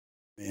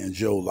And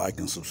Joe, like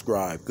and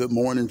subscribe. Good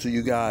morning to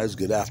you guys.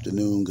 Good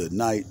afternoon. Good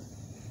night.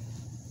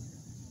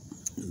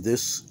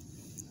 This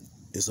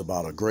is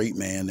about a great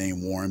man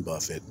named Warren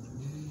Buffett.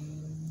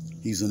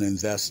 He's an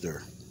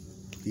investor.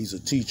 He's a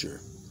teacher.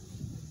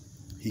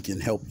 He can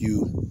help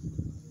you,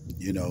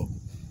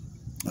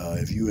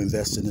 if you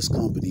invest in his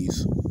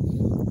companies,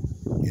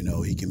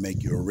 he can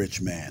make you a rich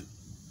man.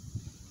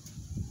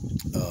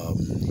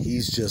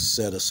 He's just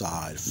set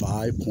aside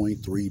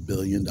 $5.3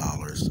 billion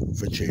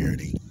for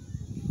charity.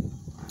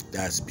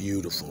 That's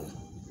beautiful.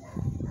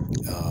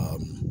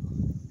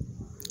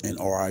 And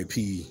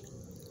RIP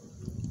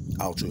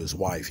out to his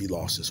wife. He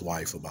lost his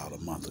wife about a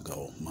month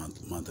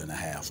and a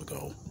half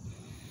ago.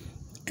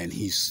 And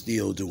he's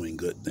still doing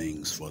good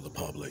things for the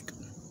public.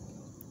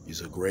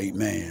 He's a great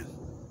man.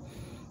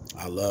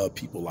 I love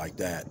people like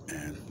that.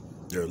 And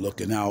they're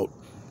looking out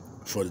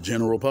for the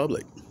general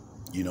public.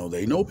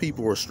 They know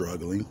people are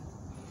struggling.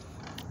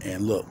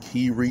 And look,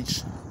 he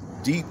reached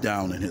deep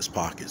down in his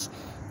pockets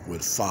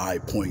with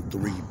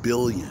 $5.3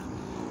 billion.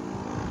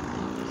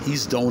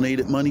 He's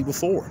donated money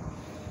before.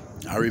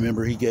 I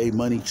remember he gave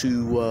money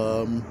to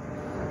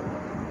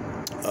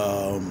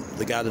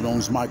the guy that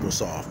owns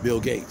Microsoft, Bill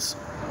Gates.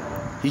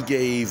 He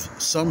gave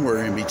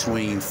somewhere in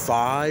between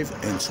 $5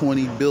 and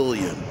 $20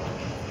 billion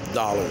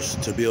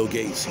to Bill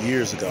Gates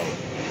years ago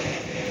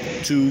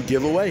to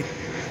give away.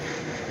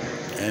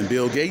 And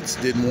Bill Gates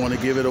didn't want to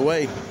give it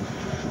away.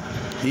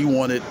 He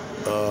wanted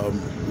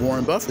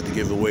Warren Buffett to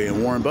give it away.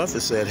 And Warren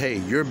Buffett said, hey,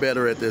 you're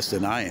better at this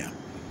than I am.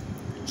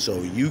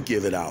 So you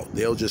give it out.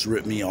 They'll just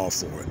rip me off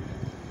for it.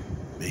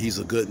 But he's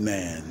a good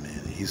man.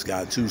 He's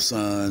got 2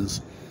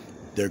 sons.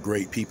 They're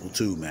great people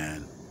too,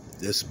 man.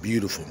 This is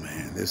beautiful,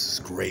 man. This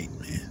is great,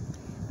 man.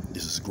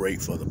 This is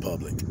great for the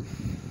public.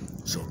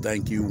 So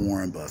thank you,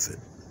 Warren Buffett.